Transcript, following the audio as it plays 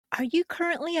Are you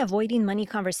currently avoiding money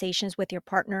conversations with your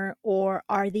partner, or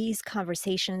are these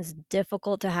conversations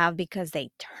difficult to have because they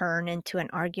turn into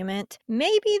an argument?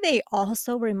 Maybe they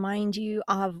also remind you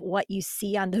of what you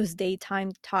see on those daytime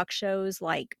talk shows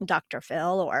like Dr.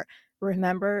 Phil or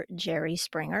remember Jerry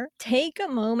Springer? Take a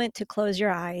moment to close your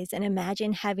eyes and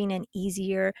imagine having an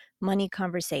easier money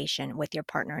conversation with your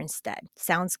partner instead.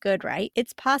 Sounds good, right?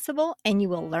 It's possible, and you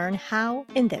will learn how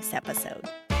in this episode.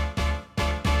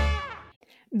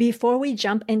 Before we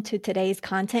jump into today's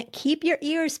content, keep your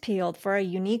ears peeled for a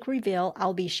unique reveal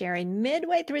I'll be sharing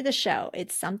midway through the show.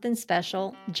 It's something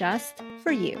special just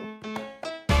for you.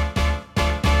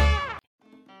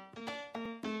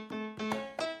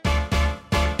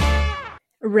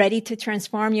 Ready to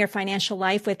transform your financial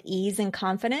life with ease and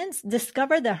confidence?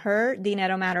 Discover the Her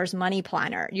Dinero Matters Money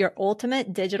Planner, your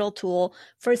ultimate digital tool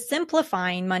for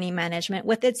simplifying money management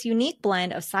with its unique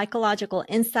blend of psychological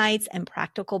insights and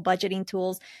practical budgeting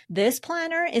tools. This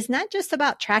planner is not just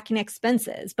about tracking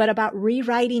expenses, but about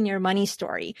rewriting your money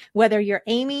story. Whether you're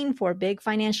aiming for big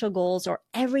financial goals or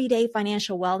everyday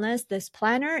financial wellness, this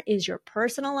planner is your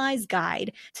personalized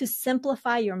guide to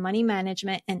simplify your money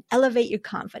management and elevate your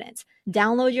confidence.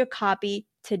 Download your copy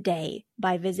today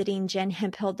by visiting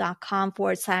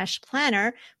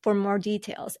jenhemphill.com/planner for more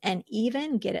details and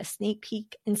even get a sneak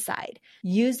peek inside.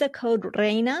 Use the code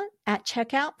REINA at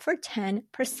checkout for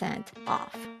 10%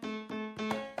 off.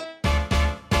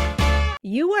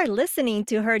 You are listening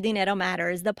to Her Dinero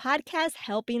Matters, the podcast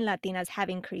helping Latinas have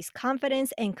increased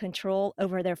confidence and control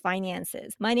over their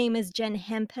finances. My name is Jen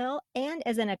Hemphill, and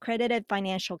as an accredited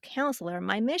financial counselor,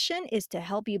 my mission is to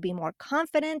help you be more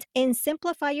confident and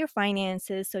simplify your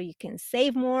finances so you can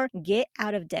save more, get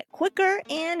out of debt quicker,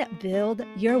 and build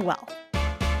your wealth.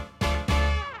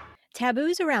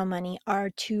 Taboos around money are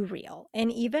too real,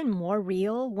 and even more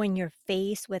real when you're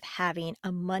faced with having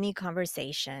a money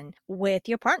conversation with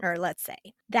your partner, let's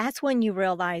say. That's when you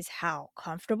realize how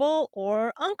comfortable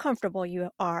or uncomfortable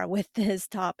you are with this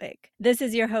topic. This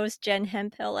is your host, Jen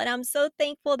Hemphill, and I'm so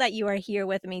thankful that you are here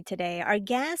with me today. Our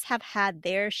guests have had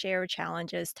their share of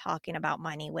challenges talking about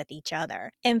money with each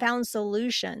other and found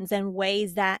solutions and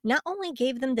ways that not only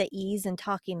gave them the ease in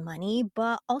talking money,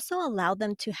 but also allowed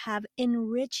them to have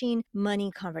enriching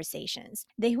money conversations.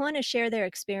 They want to share their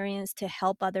experience to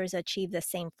help others achieve the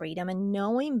same freedom and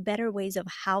knowing better ways of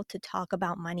how to talk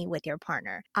about money with your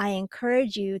partner. I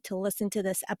encourage you to listen to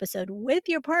this episode with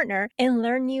your partner and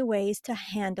learn new ways to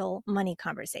handle money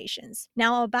conversations.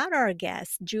 Now, about our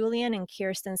guests, Julian and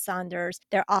Kirsten Saunders,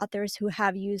 they're authors who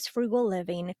have used frugal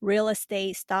living, real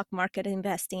estate, stock market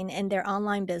investing, and their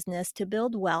online business to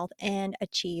build wealth and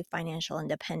achieve financial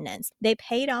independence. They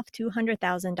paid off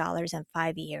 $200,000 in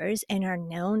 5 years and are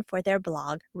known for their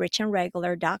blog,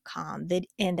 richandregular.com,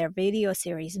 and their video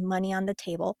series, Money on the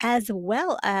Table, as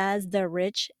well as the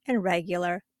Rich and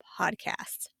Regular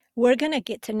podcast. We're going to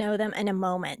get to know them in a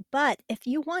moment, but if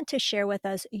you want to share with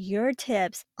us your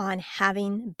tips on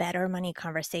having better money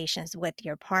conversations with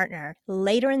your partner,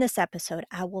 later in this episode,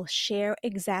 I will share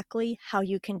exactly how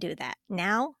you can do that.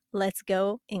 Now, let's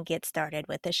go and get started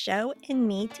with the show and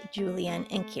meet Julian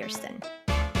and Kirsten.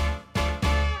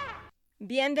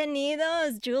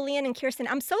 Bienvenidos, Julian and Kirsten.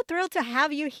 I'm so thrilled to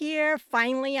have you here.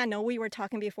 Finally, I know we were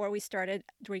talking before we started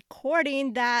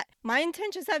recording that my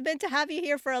intentions have been to have you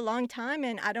here for a long time,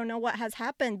 and I don't know what has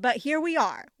happened, but here we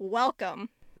are. Welcome.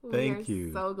 Thank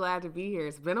you. So glad to be here.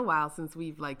 It's been a while since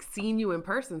we've seen you in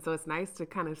person, so it's nice to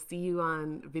kind of see you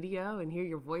on video and hear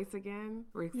your voice again.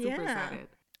 We're super excited.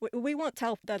 We won't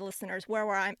tell the listeners where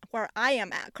I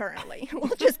am at currently.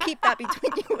 We'll just keep that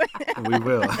between you and we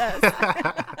will.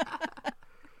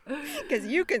 Because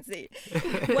you can see.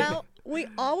 Well, we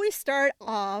always start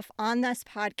off on this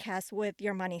podcast with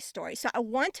your money story. So I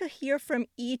want to hear from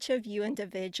each of you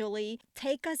individually.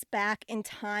 Take us back in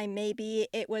time. Maybe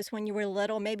it was when you were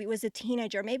little. Maybe it was a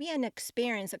teenager. Maybe an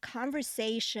experience, a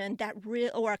conversation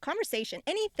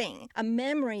anything, a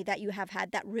memory that you have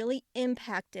had that really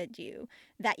impacted you,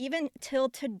 that even till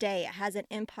today has an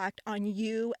impact on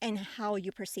you and how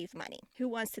you perceive money. Who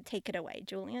wants to take it away,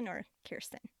 Julian or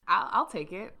Kirsten? I'll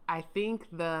take it. I think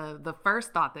the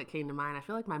first thought that came to mind, I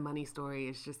feel like my money story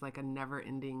is just like a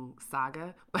never-ending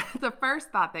saga. But the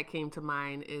first thought that came to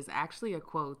mind is actually a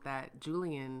quote that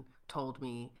Julian told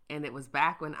me. And it was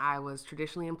back when I was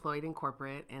traditionally employed in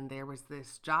corporate, and there was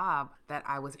this job that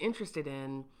I was interested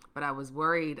in, but I was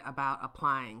worried about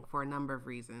applying for a number of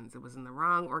reasons. It was in the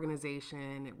wrong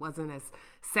organization. It wasn't as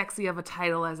sexy of a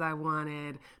title as I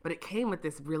wanted, but it came with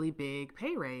this really big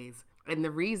pay raise. And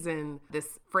the reason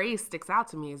this phrase sticks out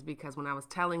to me is because when I was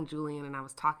telling Julian and I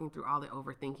was talking through all the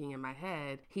overthinking in my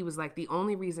head, he was like, the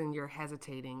only reason you're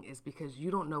hesitating is because you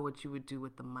don't know what you would do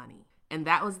with the money. And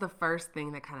that was the first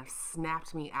thing that kind of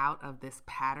snapped me out of this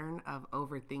pattern of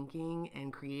overthinking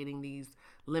and creating these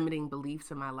limiting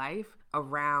beliefs in my life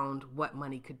around what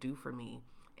money could do for me.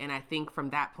 And I think from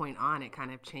that point on, it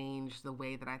kind of changed the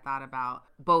way that I thought about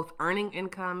both earning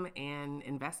income and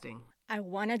investing. I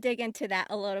wanna dig into that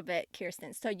a little bit,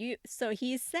 Kirsten. So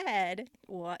he said,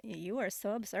 well, you are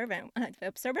so observant,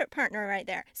 observant partner right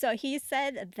there. So he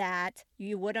said that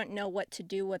you wouldn't know what to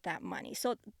do with that money.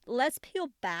 So let's peel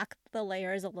back the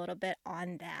layers a little bit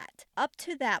on that. Up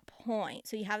to that point,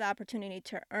 so you have the opportunity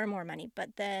to earn more money,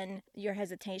 but then your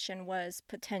hesitation was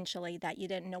potentially that you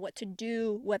didn't know what to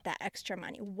do with that extra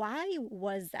money. Why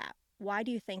was that? Why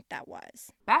do you think that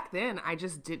was? Back then, I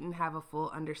just didn't have a full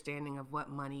understanding of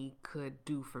what money could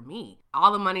do for me.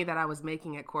 All the money that I was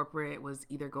making at corporate was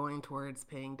either going towards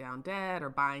paying down debt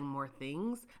or buying more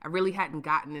things. I really hadn't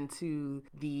gotten into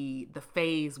the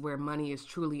phase where money is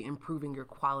truly improving your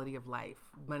quality of life.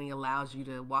 Money allows you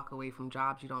to walk away from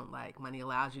jobs you don't like. Money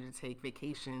allows you to take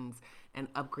vacations and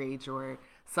upgrade your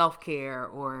self-care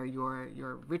or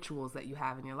your rituals that you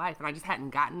have in your life. And I just hadn't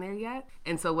gotten there yet.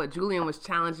 And so what Julian was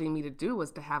challenging me to do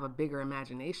was to have a bigger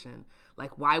imagination.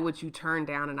 Like, why would you turn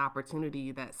down an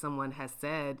opportunity that someone has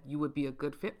said you would be a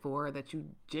good fit for, that you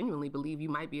genuinely believe you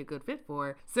might be a good fit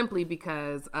for, simply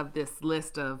because of this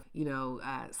list of,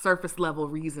 surface level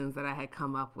reasons that I had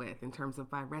come up with in terms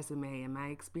of my resume and my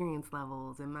experience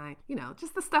levels and my,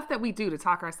 just the stuff that we do to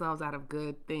talk ourselves out of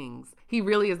good things. He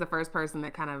really is the first person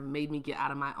that kind of made me get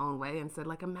out of my own way and said,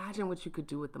 like, imagine what you could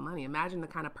do with the money. Imagine the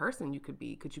kind of person you could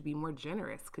be. Could you be more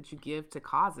generous? Could you give to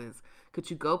causes? Could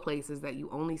you go places that you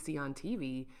only see on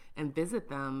TV and visit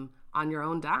them on your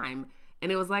own dime?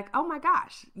 And it was like, oh my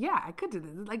gosh, yeah, I could do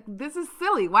this. Like, this is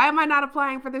silly. Why am I not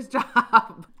applying for this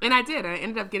job? And I did. I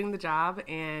ended up getting the job,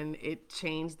 and it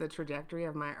changed the trajectory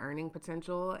of my earning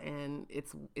potential. And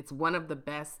it's one of the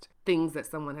best things that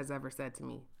someone has ever said to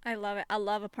me. I love it. I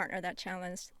love a partner that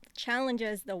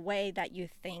challenges the way that you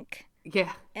think.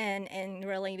 Yeah. And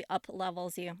really up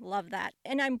levels you. Love that.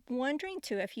 And I'm wondering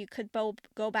too if you could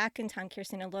go back in time,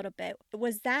 Kirsten, a little bit.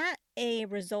 Was that a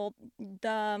result,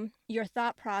 your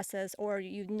thought process, or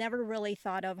you never really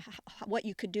thought of what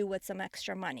you could do with some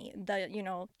extra money?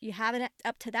 You haven't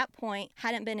up to that point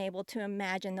hadn't been able to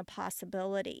imagine the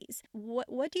possibilities.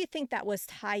 What do you think that was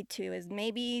tied to? Is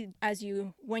maybe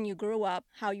when you grew up,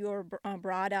 how you were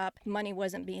brought up, money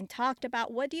wasn't being talked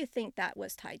about. What do you think that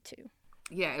was tied to?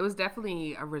 Yeah, it was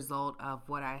definitely a result of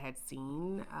what I had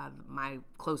seen. My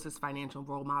closest financial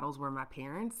role models were my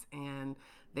parents, and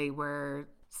they were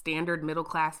standard middle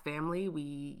class family.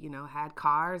 We, had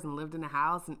cars and lived in a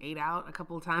house and ate out a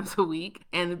couple of times a week.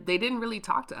 And they didn't really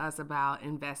talk to us about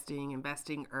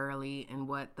investing early, and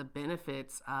what the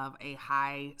benefits of a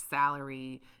high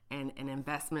salary and an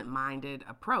investment minded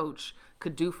approach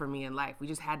could do for me in life. We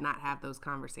just had not had those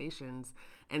conversations.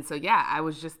 And so, yeah, I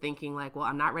was just thinking like, well,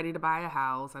 I'm not ready to buy a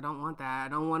house. I don't want that. I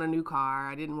don't want a new car.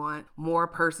 I didn't want more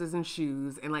purses and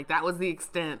shoes. And like, that was the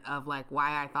extent of like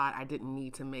why I thought I didn't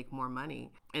need to make more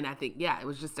money. And I think, yeah, it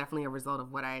was just definitely a result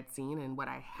of what I had seen and what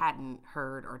I hadn't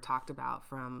heard or talked about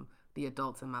from the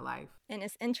adults in my life. And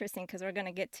it's interesting because we're going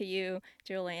to get to you,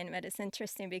 Julian, but it's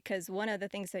interesting because one of the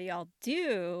things that y'all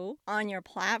do on your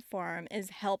platform is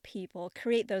help people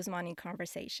create those money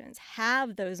conversations,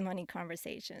 have those money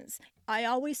conversations. I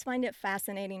always find it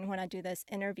fascinating when I do these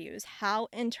interviews, how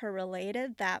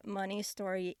interrelated that money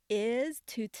story is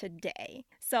to today.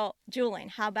 So, Julian,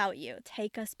 how about you?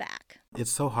 Take us back.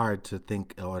 It's so hard to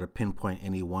think or to pinpoint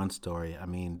any one story. I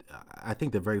mean, I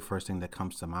think the very first thing that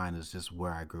comes to mind is just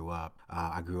where I grew up.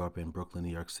 I grew up in Brooklyn,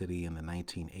 New York City in the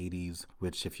 1980s,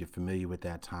 which if you're familiar with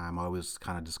that time, I always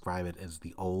kind of describe it as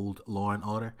the old Law and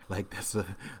Order. Like there's a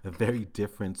very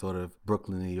different sort of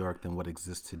Brooklyn, New York than what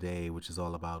exists today, which is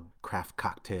all about craft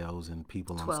cocktails and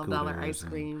people on scooters. $12 ice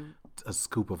cream. A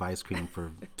scoop of ice cream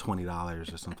for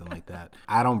 $20 or something like that.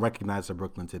 I don't recognize the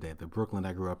Brooklyn today. The Brooklyn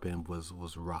I grew up in was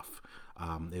rough.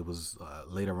 It was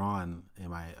later on in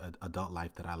my adult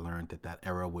life that I learned that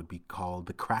era would be called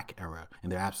the crack era.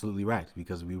 And they're absolutely right,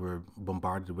 because we were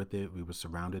bombarded with it. We were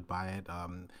surrounded by it.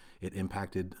 It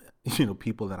impacted,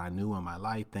 people that I knew in my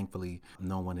life. Thankfully,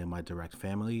 no one in my direct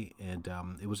family. And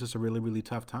it was just a really, really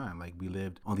tough time. Like we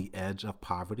lived on the edge of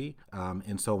poverty.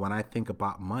 And so when I think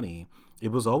about money,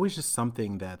 it was always just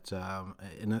something that,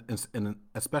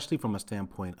 especially from a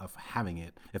standpoint of having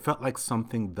it, it felt like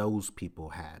something those people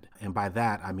had. And by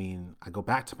that, I mean, I go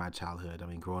back to my childhood. I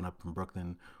mean, growing up in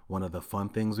Brooklyn one of the fun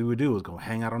things we would do was go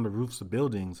hang out on the roofs of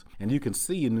buildings. And you can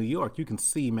see in New York, you can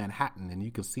see Manhattan and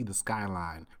you can see the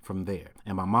skyline from there.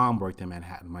 And my mom worked in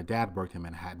Manhattan. My dad worked in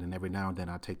Manhattan. And every now and then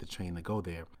I'd take the train to go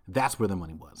there. That's where the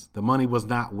money was. The money was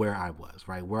not where I was,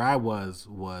 right? Where I was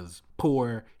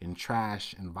poor and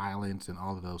trash and violence and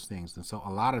all of those things. And so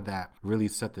a lot of that really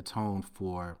set the tone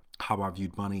for how I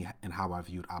viewed money and how I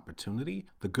viewed opportunity.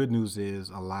 The good news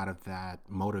is a lot of that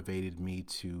motivated me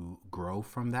to grow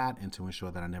from that and to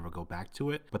ensure that I never go back to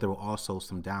it. But there were also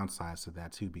some downsides to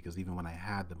that too, because even when I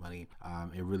had the money,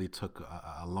 it really took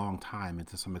a long time, and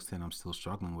to some extent I'm still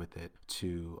struggling with it,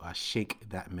 to shake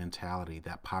that mentality,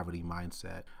 that poverty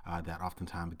mindset that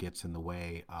oftentimes gets in the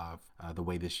way of the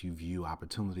way that you view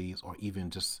opportunities or even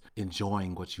just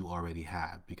enjoying what you already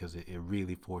have, because it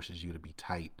really forces you to be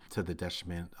tight to the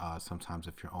detriment sometimes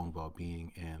of your own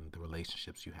well-being and the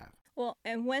relationships you have. Well,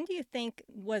 and when do you think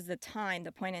was the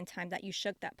point in time that you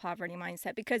shook that poverty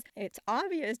mindset? Because it's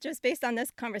obvious just based on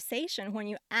this conversation, when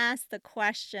you ask the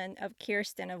question of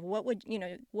Kirsten of what would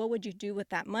you do with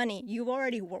that money, you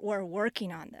already were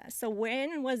working on this. So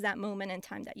when was that moment in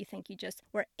time that you think you just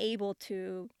were able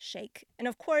to shake? And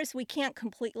of course, we can't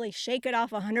completely shake it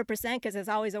off 100% because it's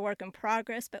always a work in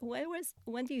progress. But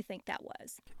when do you think that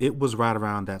was? It was right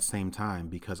around that same time,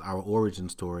 because our origin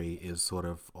story is sort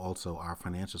of also our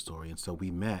financial story. And so we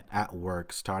met at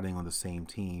work, starting on the same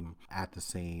team at the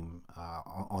same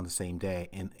on the same day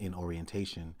in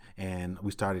orientation, and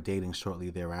we started dating shortly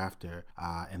thereafter.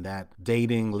 And that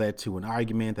dating led to an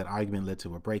argument. That argument led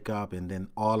to a breakup, and then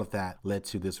all of that led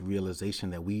to this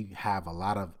realization that we have a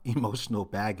lot of emotional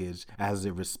baggage as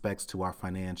it respects to our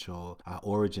financial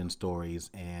origin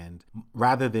stories. And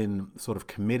rather than sort of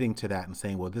committing to that and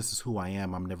saying, well, this is who I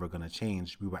am, I'm never going to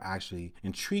change, we were actually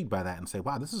intrigued by that and say,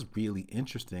 wow, this is really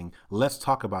interesting. Let's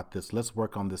talk about this. Let's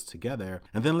work on this together.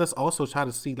 And then let's also try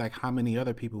to see like how many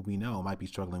other people we know might be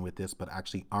struggling with this, but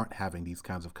actually aren't having these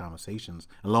kinds of conversations.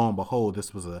 And lo and behold,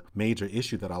 this was a major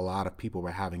issue that a lot of people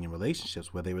were having in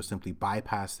relationships, where they were simply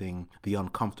bypassing the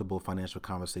uncomfortable financial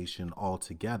conversation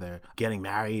altogether, getting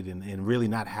married and really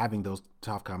not having those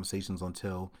tough conversations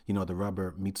until, the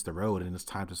rubber meets the road and it's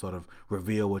time to sort of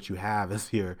reveal what you have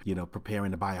as you're, preparing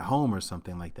to buy a home or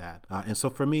something like that. And so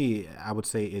for me, I would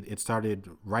say it started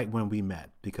right when we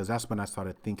met, because that's when I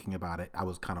started thinking about it. I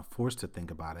was kind of forced to think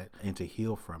about it and to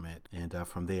heal from it. And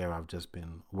from there, I've just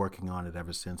been working on it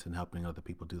ever since and helping other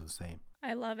people do the same.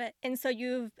 I love it. And so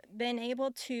you've been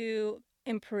able to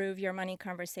improve your money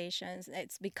conversations.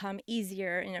 It's become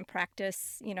easier, and in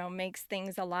practice, makes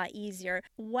things a lot easier.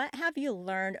 What have you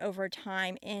learned over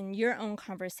time in your own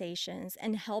conversations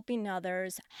and helping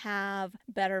others have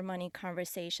better money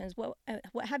conversations? What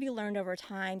have you learned over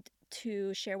time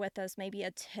to share with us, maybe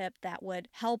a tip that would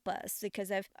help us? Because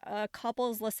if a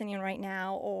couple's listening right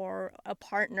now, or a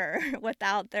partner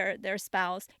without their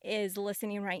spouse is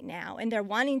listening right now, and they're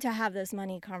wanting to have this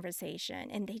money conversation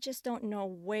and they just don't know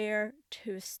where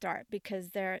to start because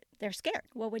they're scared,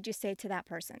 what would you say to that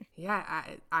person? Yeah,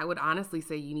 I would honestly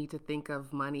say you need to think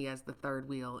of money as the third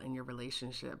wheel in your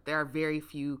relationship. There are very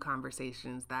few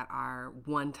conversations that are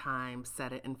one time,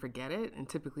 set it and forget it. And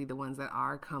typically the ones that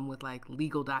are come with like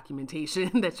legal documentation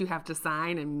that you have to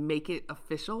sign and make it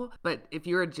official. But if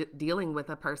you're dealing with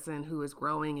a person who is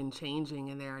growing and changing,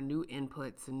 and there are new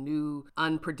inputs and new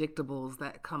unpredictables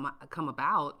that come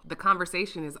about, the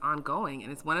conversation is ongoing.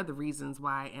 And it's one of the reasons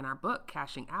why in our book,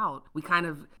 Cashing Out, we kind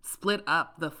of split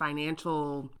up the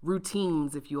financial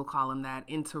routines, if you'll call them that,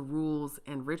 into rules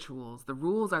and rituals. The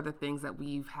rules are the things that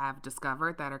we have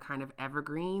discovered that are kind of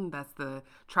evergreen. That's the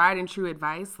tried and true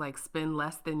advice, like spend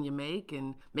less than you make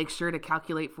and make sure to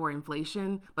calculate for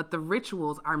inflation. But the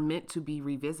rituals are meant to be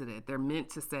revisited. They're meant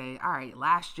to say, all right,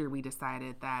 last year we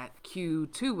decided that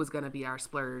Q2 was going to be our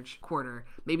splurge quarter.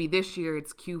 Maybe this year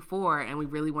it's Q4 and we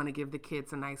really want to give the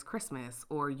kids a nice Christmas.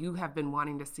 Or you have been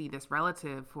wanting to see this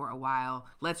relative for a while.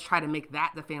 Let's try to make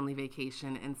that the family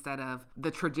vacation instead of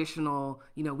the traditional,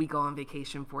 we go on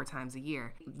vacation 4 times a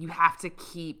year. You have to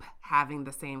keep having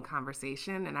the same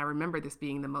conversation. And I remember this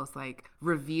being the most like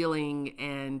revealing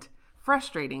and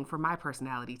frustrating for my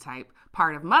personality type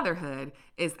part of motherhood,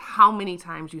 is how many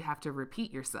times you have to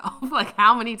repeat yourself. Like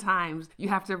how many times you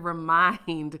have to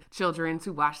remind children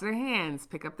to wash their hands,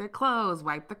 pick up their clothes,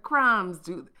 wipe the crumbs,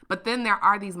 But then there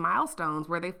are these milestones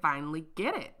where they finally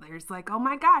get it. There's like, oh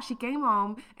my gosh, he came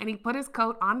home and he put his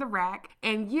coat on the rack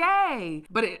and yay.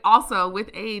 But it also, with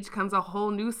age, comes a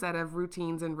whole new set of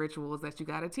routines and rituals that you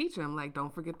got to teach them. Like,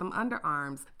 don't forget them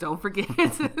underarms. Don't forget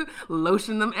to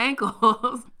lotion them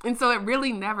ankles. And so it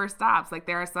really never stops. Like,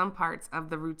 there are some parts of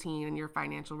the routine and your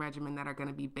financial regimen that are going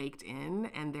to be baked in,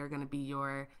 and they're going to be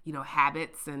your,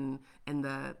 habits and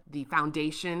the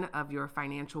foundation of your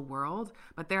financial world.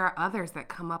 But there are others that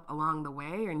come up along the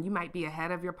way, and you might be ahead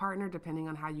of your partner depending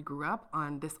on how you grew up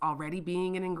on this already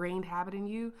being an ingrained habit in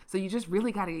you. So you just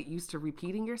really got to get used to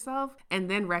repeating yourself and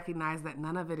then recognize that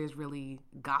none of it is really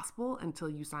gospel until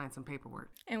you sign some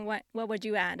paperwork. And what would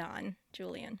you add on,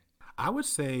 Julian? I would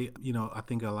say, I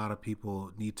think a lot of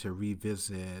people need to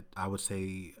revisit, I would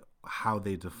say, how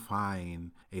they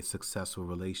define a successful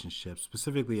relationship,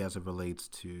 specifically as it relates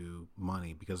to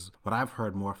money. Because what I've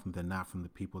heard more often than not from the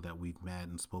people that we've met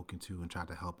and spoken to and tried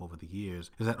to help over the years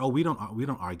is that, we don't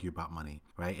argue about money,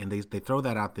 right? And they throw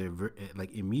that out there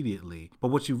like immediately. But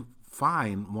what you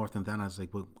find more often than not is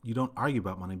like, well, you don't argue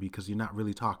about money because you're not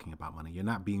really talking about money. You're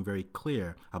not being very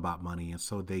clear about money. And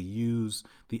so they use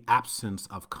the absence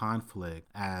of conflict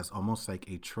as almost like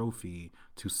a trophy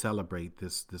to celebrate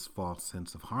this false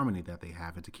sense of harmony that they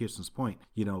have. And to Kirsten's point,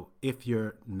 if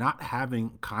you're not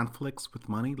having conflicts with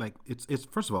money, like it's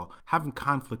first of all, having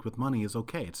conflict with money is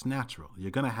okay. It's natural.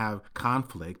 You're going to have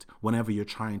conflict whenever you're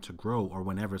trying to grow or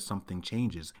whenever something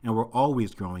changes. And we're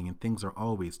always growing and things are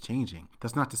always changing.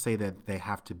 That's not to say that they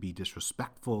have to be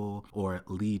disrespectful or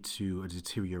lead to a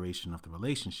deterioration of the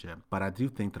relationship. But I do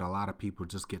think that a lot of people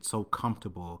just get so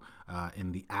comfortable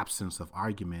in the absence of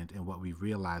argument. And what we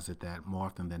realize is that more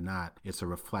often than not, it's a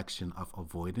reflection of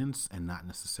avoidance and not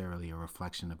necessarily a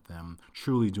reflection of them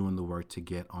truly doing the work to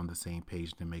get on the same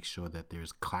page to make sure that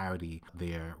there's clarity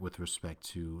there with respect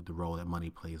to the role that money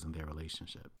plays in their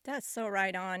relationship. That's so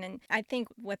right on. And I think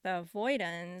with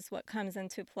avoidance, what comes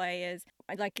into play is,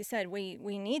 like you said, we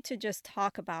need to just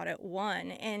talk about it,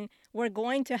 one, and we're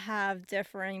going to have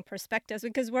differing perspectives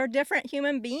because we're different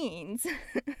human beings.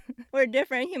 We're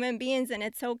different human beings, and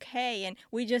it's okay. And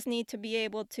we just need to be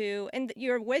able to, and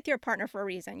you're with your partner for a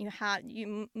reason.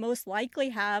 You most likely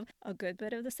have a good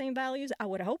bit of the same values, I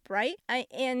would hope, right?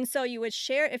 And so you would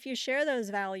share, if you share those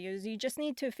values, you just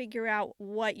need to figure out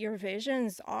what your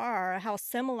visions are, how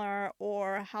similar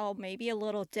or how maybe a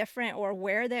little different or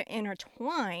where they're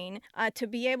intertwined to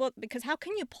be able, because how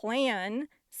can you plan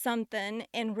something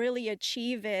and really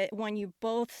achieve it when you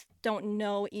both don't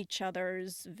know each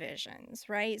other's visions,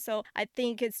 right? So I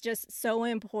think it's just so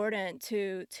important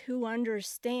to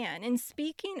understand. And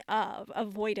speaking of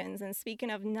avoidance and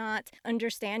speaking of not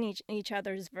understanding each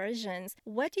other's visions,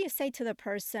 what do you say to the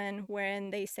person when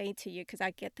they say to you, because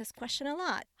I get this question a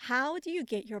lot, how do you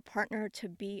get your partner to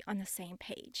be on the same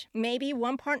page? Maybe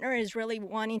one partner is really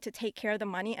wanting to take care of the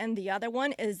money and the other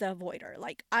one is the avoider.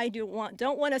 Like, I don't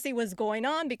want to see what's going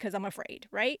on because I'm afraid,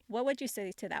 right? What would you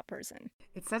say to that person?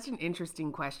 It's such an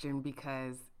interesting question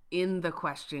because in the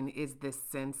question is this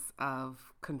sense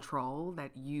of control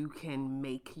that you can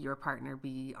make your partner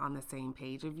be on the same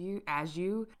page as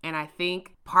you. And I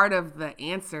think part of the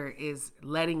answer is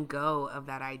letting go of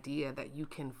that idea that you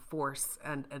can force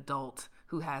an adult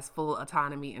who has full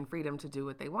autonomy and freedom to do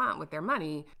what they want with their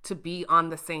money to be on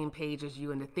the same page as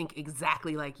you and to think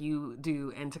exactly like you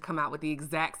do and to come out with the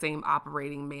exact same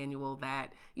operating manual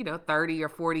that, 30 or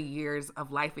 40 years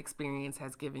of life experience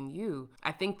has given you.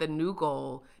 I think the new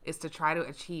goal is to try to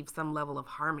achieve some level of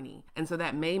harmony. And so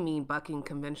that may mean bucking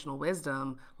conventional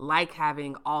wisdom, like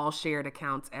having all shared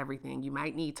accounts, everything. You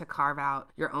might need to carve out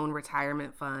your own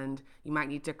retirement fund. You might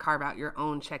need to carve out your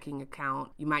own checking account.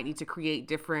 You might need to create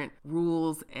different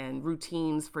rules and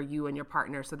routines for you and your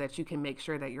partner so that you can make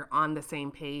sure that you're on the same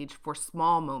page for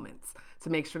small moments, to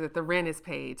make sure that the rent is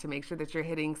paid, to make sure that you're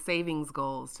hitting savings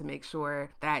goals, to make sure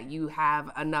that you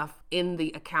have enough in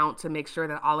the account to make sure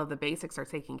that all of the basics are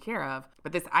taken care of.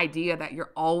 But this idea that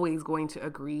you're always going to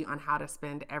agree on how to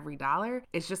spend every dollar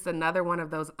is just another one of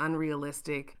those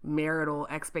unrealistic marital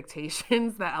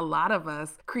expectations that a lot of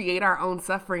us create our own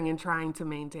suffering in trying to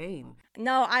maintain.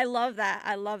 No, I love that.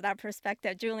 I love that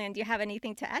perspective. Julian, do you have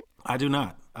anything to add? I do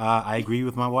not. I agree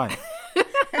with my wife.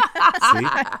 See,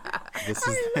 this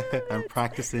is I'm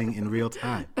practicing in real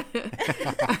time.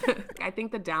 I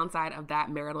think the downside of that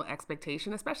marital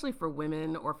expectation, especially for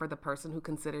women or for the person who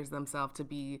considers themselves to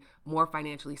be more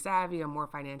financially savvy or more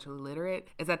financially literate,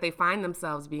 is that they find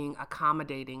themselves being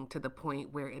accommodating to the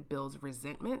point where it builds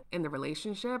resentment in the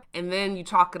relationship. And then you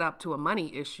chalk it up to a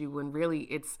money issue when really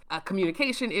it's a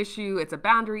communication issue, it's a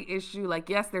boundary issue. Like,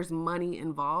 yes, there's money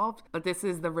involved, but this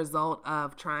is the result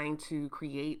of trying to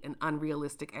create an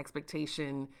unrealistic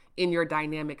expectation in your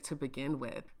dynamic to begin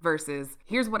with, versus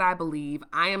here's what I believe.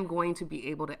 I am going to be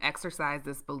able to exercise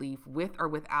this belief with or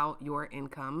without your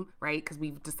income, right? Because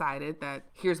we've decided that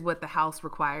here's what the house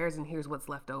requires and here's what's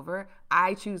left over.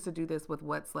 I choose to do this with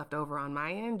what's left over on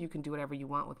my end. You can do whatever you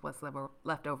want with what's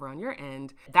left over on your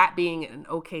end. That being an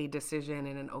okay decision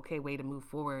and an okay way to move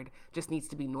forward just needs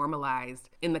to be normalized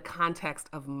in the context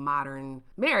of modern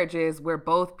marriages where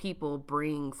both people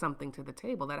bring something to the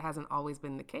table. That hasn't always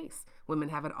been the case. Women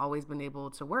haven't always been able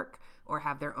to work or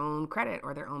have their own credit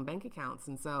or their own bank accounts.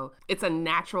 And so it's a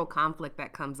natural conflict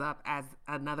that comes up as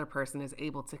another person is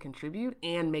able to contribute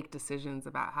and make decisions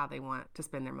about how they want to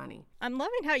spend their money. I'm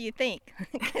loving how you think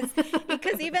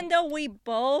because even though we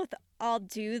both all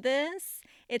do this,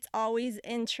 it's always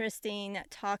interesting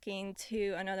talking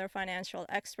to another financial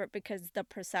expert because the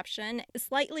perception is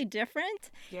slightly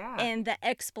different and the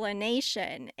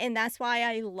explanation. And that's why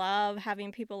I love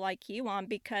having people like you on,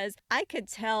 because I could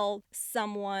tell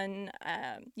someone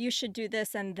you should do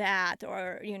this and that,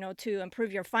 or, you know, to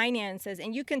improve your finances.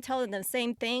 And you can tell them the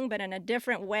same thing, but in a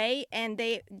different way. And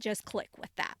they just click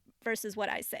with that versus what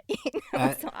I say.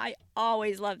 So I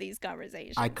always love these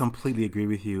conversations. I completely agree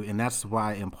with you. And that's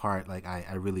why, in part, like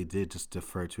I really did just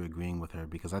defer to agreeing with her,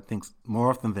 because I think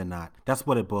more often than not, that's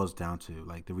what it boils down to.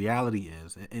 Like, the reality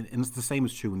is, and it's the same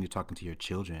is true when you're talking to your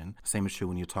children, the same is true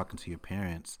when you're talking to your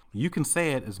parents. You can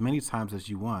say it as many times as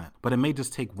you want, but it may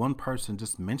just take one person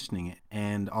just mentioning it,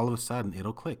 and all of a sudden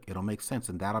it'll click, it'll make sense,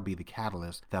 and that'll be the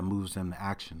catalyst that moves them to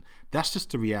action. That's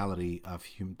just the reality of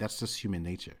that's just human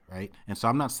nature, right? And so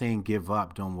I'm not saying give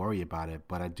up, don't worry about it,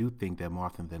 but I do think that more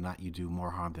often than not, you do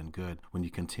more harm than good when you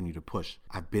continue to push.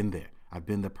 I've been there. I've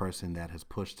been the person that has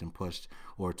pushed and pushed,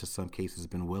 or to some cases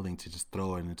been willing to just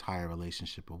throw an entire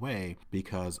relationship away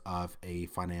because of a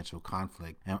financial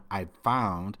conflict. And I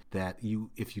found that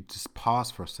if you just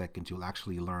pause for a second, you'll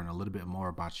actually learn a little bit more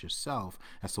about yourself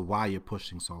as to why you're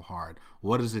pushing so hard.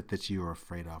 What is it that you're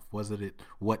afraid of?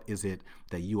 What is it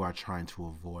that you are trying to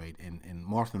avoid? And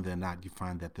more often than not, you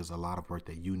find that there's a lot of work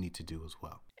that you need to do as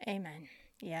well. Amen.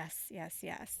 Yes, yes,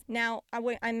 yes. Now,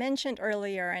 I mentioned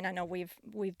earlier, and I know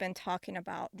we've been talking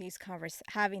about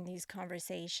having these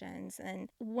conversations, and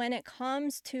when it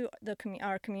comes to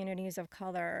our communities of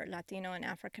color, Latino and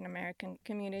African American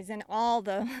communities, and all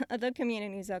the other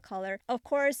communities of color, of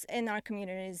course, in our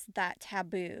communities, that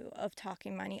taboo of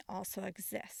talking money also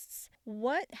exists.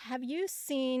 What have you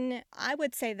seen? I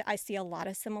would say that I see a lot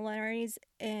of similarities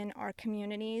in our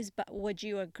communities, but would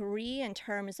you agree in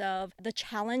terms of the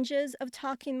challenges of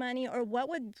talking money, or what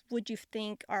would you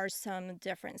think are some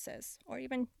differences, or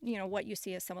even, you know, what you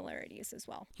see as similarities as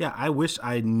well? Yeah, I wish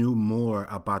I knew more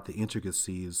about the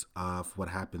intricacies of what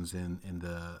happens in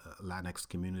the Latinx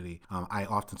community. I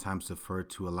oftentimes defer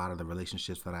to a lot of the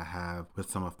relationships that I have with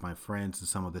some of my friends and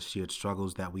some of the shared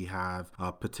struggles that we have,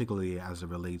 particularly as it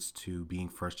relates to being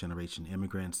first-generation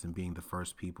immigrants and being the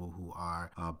first people who are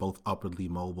both upwardly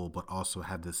mobile, but also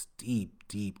have this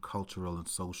deep cultural and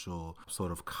social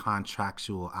sort of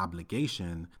contractual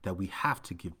obligation that we have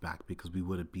to give back because we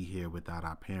wouldn't be here without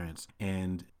our parents.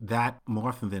 And that, more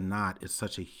often than not, is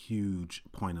such a huge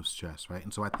point of stress, right?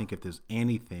 And so I think if there's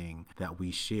anything that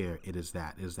we share, it is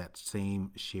that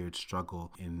same shared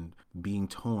struggle in being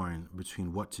torn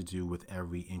between what to do with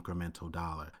every incremental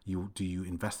dollar. Do you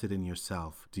invest it in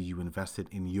yourself? Do you invest it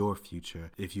in your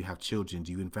future? If you have children,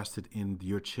 do you invest it in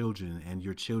your children and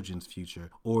your children's future?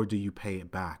 Or do you pay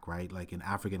it back, right? Like in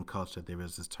African culture, there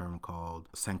is this term called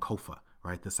Sankofa,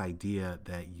 right? This idea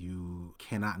that you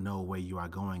cannot know where you are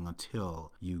going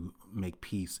until you make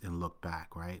peace and look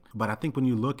back, right? But I think when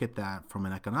you look at that from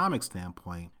an economic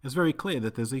standpoint, it's very clear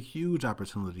that there's a huge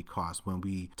opportunity cost when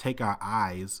we take our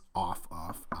eyes off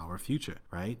of our future,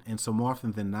 right? And so more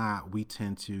often than not, we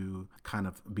tend to kind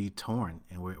of be torn,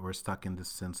 and we're stuck in this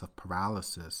sense of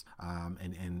paralysis.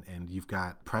 And you've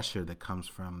got pressure that comes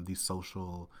from these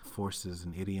social forces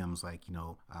and idioms like,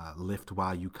 lift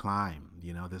while you climb,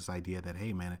 this idea that,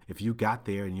 hey man, if you got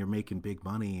there and you're making big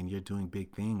money and you're doing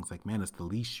big things, like man, it's the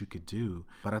least you could do.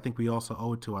 But I think we also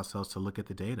owe it to ourselves to look at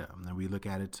the data, and we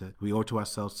owe it to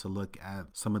ourselves to look at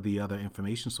some of the other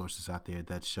information sources out there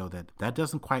that show that that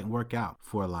doesn't quite work out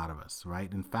for a lot of us,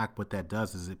 right? In fact, what that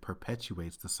does is it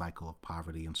perpetuates the cycle of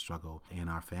poverty and struggle in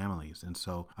our families. And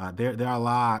so there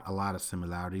are a lot of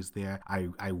similarities there.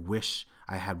 I wish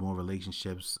I had more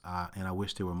relationships, and I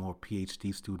wish there were more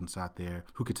PhD students out there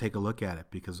who could take a look at it,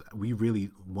 because we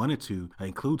really wanted to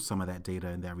include some of that data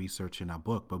and that research in our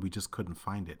book, but we just couldn't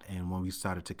find it. And when we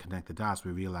started to connect the dots,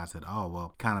 we realized that, oh,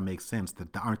 well, kind of makes sense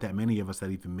that there aren't that many of us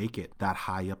that even make it that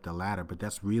high up the ladder, but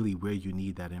that's really where you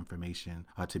need that information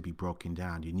to be broken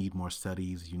down. You need more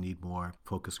studies, you need more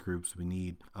focus groups, we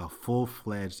need a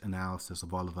full-fledged analysis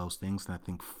of all of those things. And I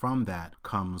think from that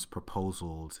comes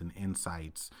proposals and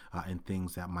insights and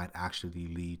things that might actually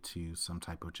lead to some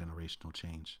type of generational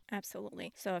change.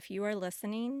 Absolutely. So if you are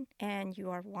listening and you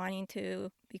are wanting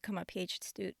to become a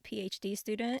PhD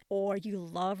student, or you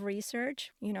love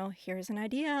research, here's an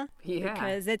idea. Yeah.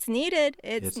 Because it's needed.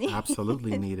 It's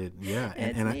absolutely needed. Yeah.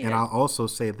 It's And needed. I'll also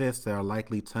say this, there are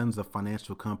likely tons of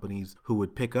financial companies who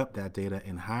would pick up that data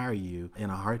and hire you in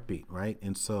a heartbeat, right?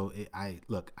 And so I'm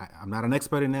not an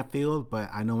expert in that field, but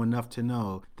I know enough to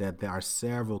know that there are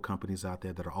several companies out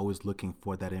there that are always looking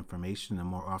for that information, and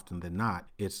more often than not,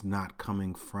 it's not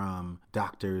coming from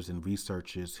doctors and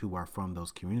researchers who are from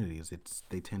those communities.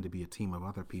 They tend to be a team of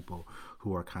other people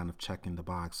who are kind of checking the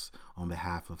box on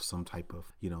behalf of some type of,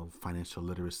 financial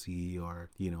literacy, or,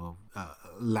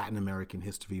 Latin American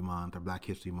History Month or Black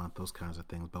History Month, those kinds of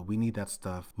things. But we need that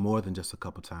stuff more than just a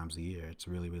couple times a year. It's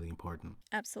really, really important.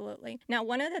 Absolutely. Now,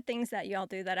 one of the things that y'all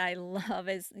do that I love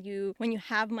is when you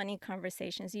have money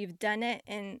conversations, you've done it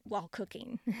while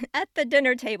cooking at the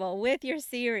dinner table with your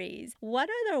series. What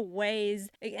are the ways,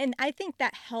 and I think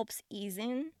that helps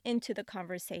easing into the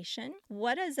conversation.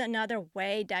 What is another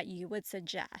way that you would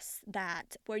suggest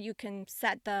that where you can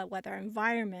set the whether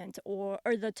environment or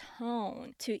the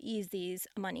tone to ease these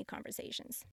money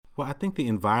conversations? Well, I think the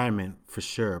environment for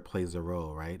sure plays a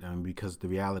role, right? Because the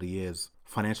reality is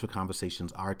financial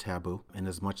conversations are taboo. And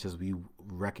as much as we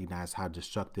recognize how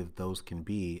destructive those can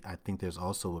be, I think there's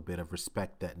also a bit of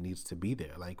respect that needs to be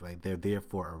there. Like they're there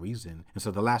for a reason. And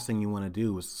so the last thing you want to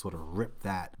do is sort of rip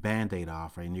that Band-Aid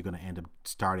off, right? And you're going to end up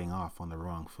starting off on the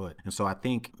wrong foot. And so I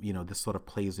think, this sort of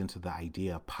plays into the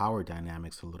idea of power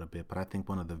dynamics a little bit. But I think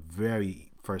one of the very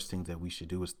first things that we should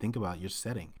do is think about your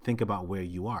setting. Think about where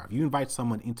you are. If you invite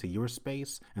someone into your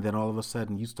space and then all of a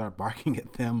sudden you start barking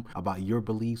at them about your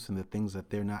beliefs and the things that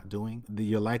they're not doing,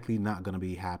 you're likely not going to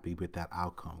be happy with that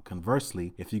outcome.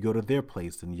 Conversely, if you go to their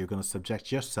place, then you're going to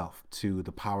subject yourself to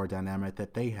the power dynamic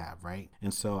that they have, right?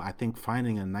 And so I think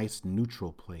finding a nice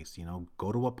neutral place,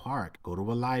 go to a park, go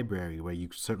to a library where you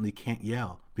certainly can't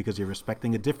yell because you're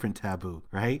respecting a different taboo,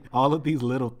 right? All of these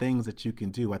little things that you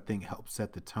can do, I think, help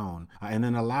set the tone. And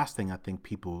then the last thing I think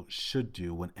people should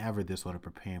do whenever they're sort of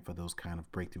preparing for those kind of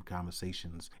breakthrough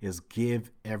conversations is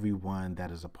give everyone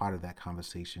that is a part of that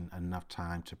conversation enough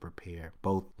time to prepare,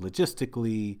 both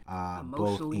logistically,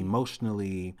 both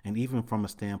emotionally, and even from a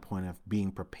standpoint of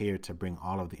being prepared to bring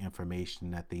all of the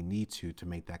information that they need to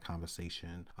make that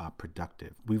conversation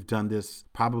productive. We've done this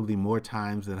probably more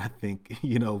times than I think,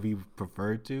 we've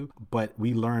preferred to, but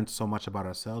we learned so much about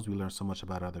ourselves. We learned so much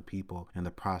about other people in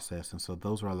the process. And so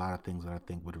those are a lot of things that I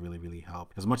think would really, really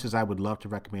help. As much as I would love to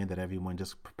recommend that everyone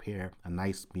just prepare a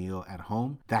nice meal at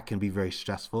home, that can be very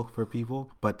stressful for people.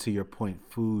 But to your point,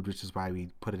 food, which is why we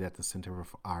put it at the center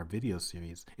of our video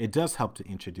series, it does help to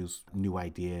introduce new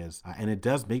ideas and it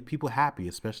does make people happy,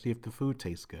 especially if the food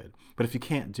tastes good. But if you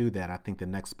can't do that, I think the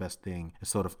next best thing is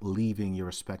sort of leaving your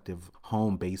respective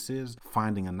home bases,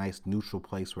 finding a nice neutral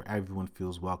place where everyone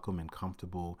feels welcome and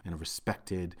comfortable and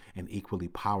respected and equally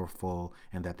powerful,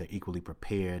 and that they're equally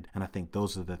prepared. And I think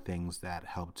those are the things that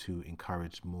help to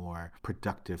encourage more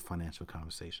productive financial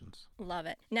conversations. Love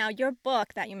it. Now, your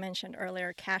book that you mentioned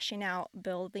earlier, Cashing Out,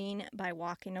 Building by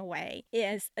Walking Away,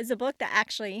 is a book that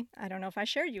actually, I don't know if I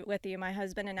shared with you, my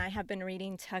husband and I have been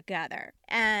reading together.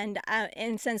 And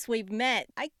since we've met,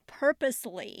 I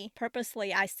purposely,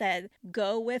 I said,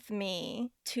 go with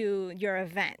me to your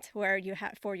event where you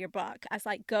have for your book. I was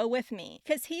like, go with me.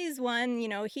 Because he's one,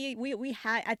 we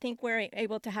had, I think we're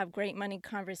able to have great money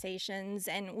conversations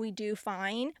and we do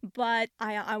fine, but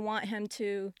I want him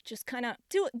to just kind of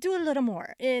do a little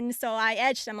more. And so I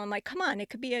edged him. I'm like, come on, it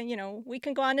could be we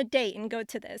can go on a date and go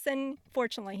to this. And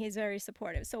fortunately, he's very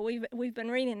supportive. So we've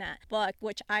been reading that book,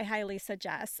 which I highly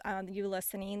suggest you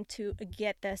listening to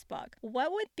get this book,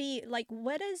 what would be like,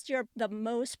 what is the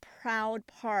most proud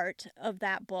part of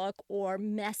that book or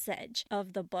message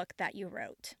of the book that you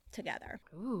wrote together?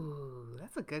 Ooh,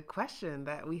 that's a good question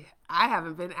that I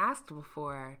haven't been asked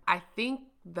before. I think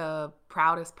the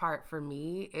proudest part for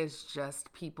me is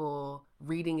just people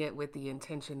reading it with the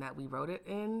intention that we wrote it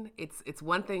in. It's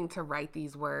one thing to write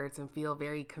these words and feel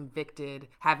very convicted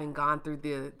having gone through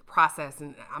the process,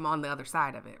 and I'm on the other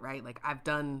side of it, right? Like I've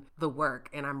done the work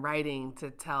and I'm writing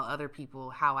to tell other people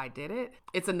how I did it.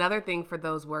 It's another thing for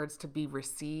those words to be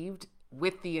received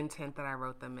with the intent that I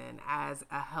wrote them in, as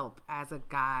a help, as a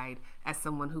guide, as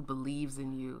someone who believes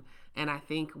in you. And I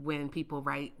think when people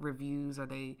write reviews or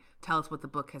they tell us what the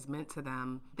book has meant to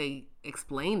them, they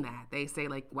explain that. They say,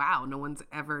 like, wow, no one's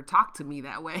ever talked to me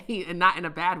that way. And not in a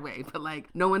bad way, but like,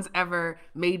 no one's ever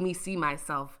made me see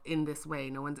myself in this way.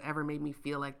 No one's ever made me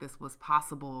feel like this was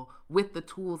possible with the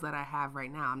tools that I have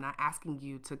right now. I'm not asking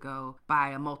you to go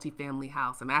buy a multifamily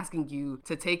house. I'm asking you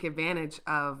to take advantage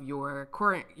of your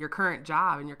current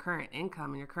job and your current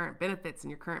income and your current benefits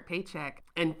and your current paycheck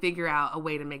and figure out a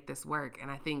way to make this work. And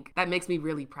I think that makes me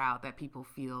really proud that people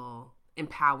feel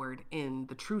empowered in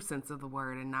the true sense of the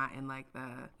word and not in like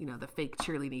the fake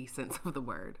cheerleading sense of the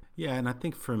word. Yeah, and I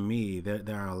think for me,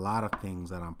 there are a lot of things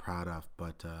that I'm proud of,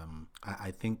 but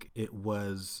I think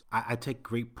I take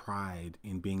great pride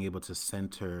in being able to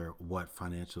center what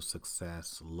financial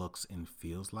success looks and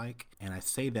feels like. And I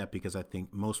say that because I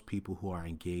think most people who are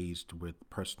engaged with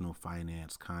personal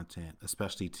finance content,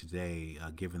 especially today,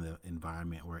 given the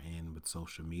environment we're in with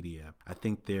social media, I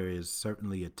think there is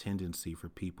certainly a tendency for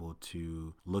people to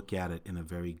look at it in a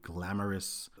very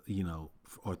glamorous,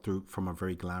 from a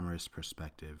very glamorous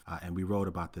perspective. And we wrote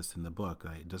about this in the book,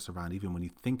 just around even when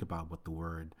you think about what the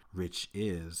word rich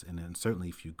is, and then certainly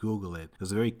if you Google it,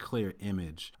 there's a very clear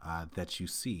image that you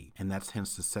see. And that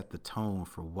tends to set the tone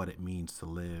for what it means to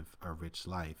live a rich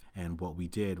life. And what we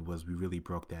did was we really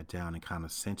broke that down and kind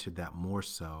of centered that more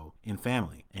so in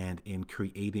family and in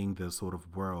creating the sort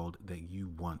of world that you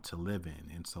want to live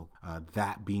in. And so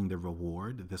that being the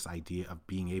reward, this idea of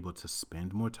being able to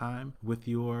spend more time with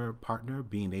your partner,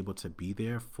 being able to be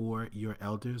there for your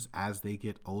elders as they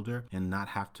get older and not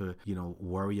have to,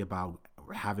 worry about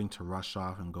having to rush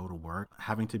off and go to work,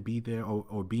 having to be there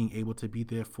or being able to be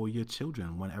there for your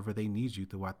children whenever they need you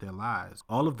throughout their lives.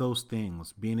 All of those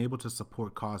things, being able to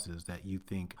support causes that you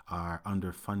think are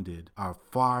underfunded, are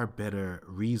far better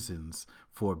reasons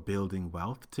for building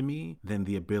wealth to me than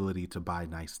the ability to buy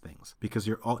nice things, because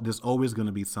there's always going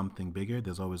to be something bigger.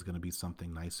 There's always going to be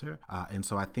something nicer. And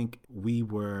so I think we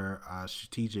were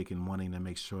strategic in wanting to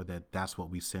make sure that that's what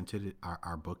we centered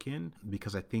our book in,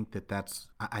 because I think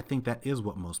that is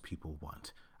what most people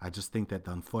want. I just think that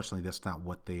unfortunately that's not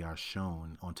what they are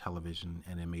shown on television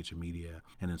and in major media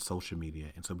and in social media.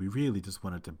 And so we really just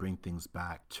wanted to bring things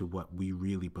back to what we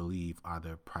really believe are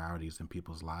the priorities in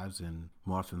people's lives. And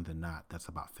more often than not, that's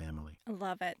about family. I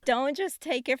love it. Don't just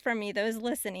take it from me, those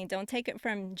listening, don't take it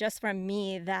from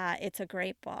me that it's a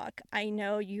great book. I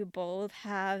know you both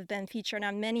have been featured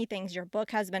on many things. Your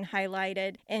book has been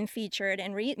highlighted and featured,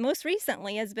 and most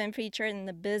recently has been featured in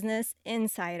the Business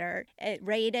Insider. It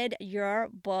rated your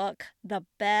book the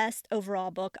best overall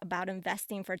book about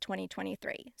investing for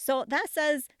 2023. So that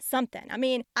says something. I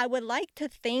mean, I would like to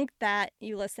think that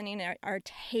you listening are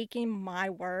taking my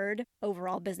word,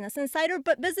 overall Business Insider,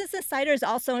 but Business Insider is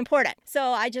also important. So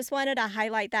I just wanted to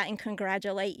highlight that and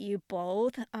congratulate you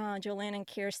both, Jolene and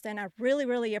Kirsten. I really,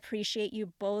 really appreciate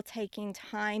you both taking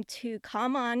time to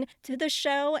come on to the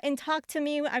show and talk to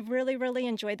me. I've really, really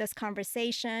enjoyed this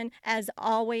conversation. As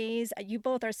always, you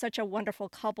both are such a wonderful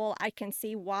couple. I can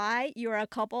see why you're a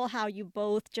couple, how you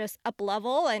both just up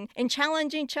level and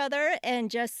challenge each other and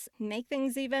just make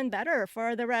things even better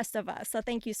for the rest of us. So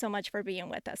thank you so much for being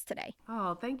with us today.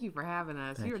 Oh, thank you for having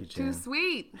us. Thank You're you, too Jen.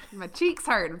 sweet. My cheeks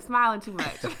hurt. I'm smiling too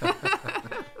much.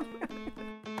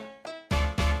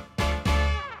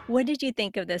 What did you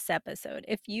think of this episode?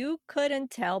 If you couldn't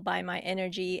tell by my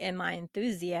energy and my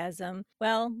enthusiasm,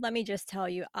 well, let me just tell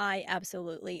you, I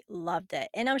absolutely loved it.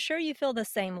 And I'm sure you feel the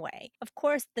same way. Of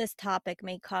course, this topic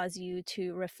may cause you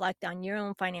to reflect on your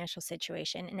own financial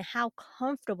situation and how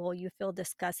comfortable you feel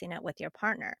discussing it with your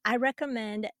partner. I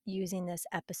recommend using this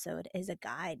episode as a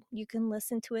guide. You can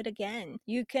listen to it again.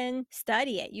 You can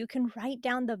study it. You can write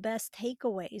down the best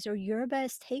takeaways or your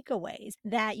best takeaways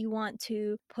that you want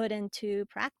to put into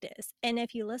practice practice. And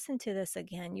if you listen to this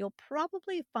again, you'll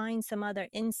probably find some other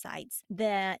insights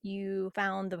that you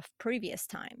found the previous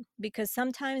time. Because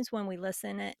sometimes when we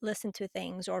listen to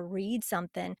things or read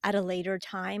something at a later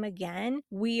time again,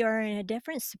 we are in a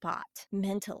different spot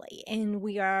mentally and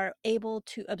we are able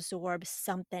to absorb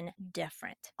something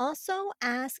different. Also,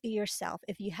 ask yourself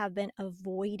if you have been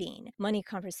avoiding money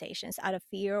conversations out of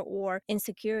fear or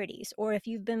insecurities, or if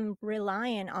you've been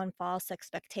relying on false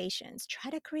expectations.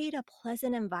 Try to create a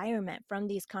pleasant environment from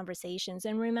these conversations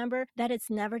and remember that it's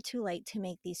never too late to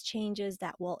make these changes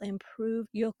that will improve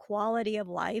your quality of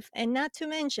life and not to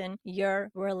mention your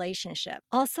relationship.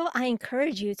 Also, I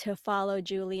encourage you to follow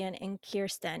Julian and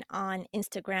Kirsten on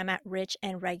Instagram at Rich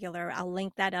and Regular. I'll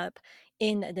link that up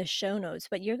in the show notes,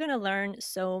 but you're going to learn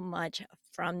so much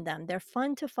from them. They're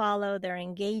fun to follow, they're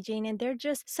engaging, and they're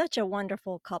just such a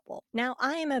wonderful couple. Now,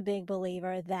 I am a big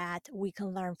believer that we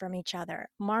can learn from each other.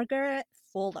 Margaret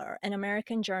Fuller, an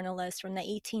American journalist from the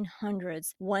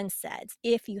 1800s, once said,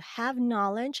 "If you have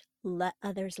knowledge, let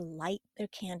others light their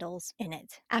candles in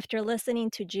it." After listening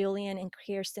to Julian and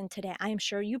Kirsten today, I am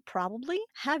sure you probably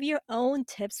have your own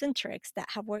tips and tricks that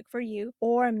have worked for you,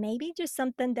 or maybe just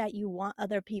something that you want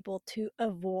other people to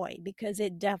avoid because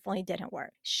it definitely didn't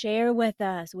work. Share with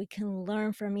us. We can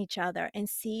learn from each other and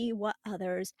see what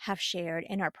others have shared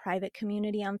in our private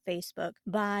community on Facebook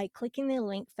by clicking the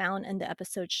link found in the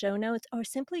episode show notes or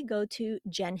simply go to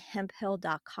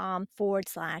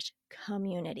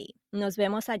jenhemphill.com/community. Nos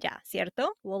vemos allá,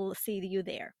 ¿cierto? We'll see you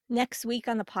there. Next week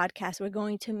on the podcast, we're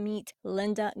going to meet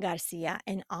Linda Garcia,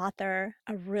 an author,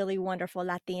 a really wonderful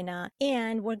Latina,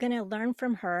 and we're going to learn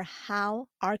from her how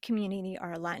our community,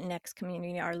 our Latinx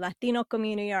community, our Latino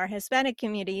community, our Hispanic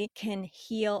community can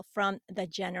heal from the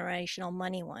generational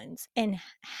money ones and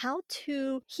how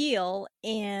to heal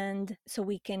and so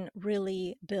we can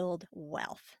really build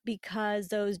wealth because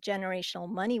those generational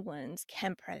money ones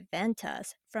can prevent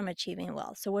us from achieving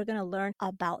wealth. So we're going to learn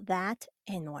about that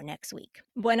and more next week.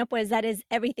 Bueno, pues that is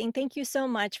everything. Thank you so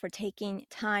much for taking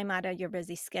time out of your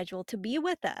busy schedule to be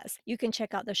with us. You can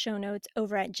check out the show notes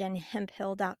over at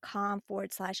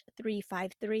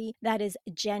jenhemphill.com/353. That is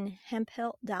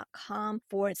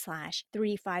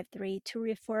jenhemphill.com/353 to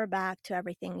refer back to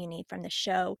everything you need from the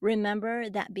show. Remember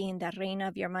that being the reina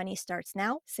of your money starts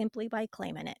now simply by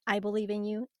claiming it. I believe in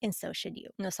you and so should you.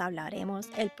 Nos hablaremos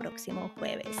el próximo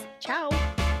jueves. Ciao.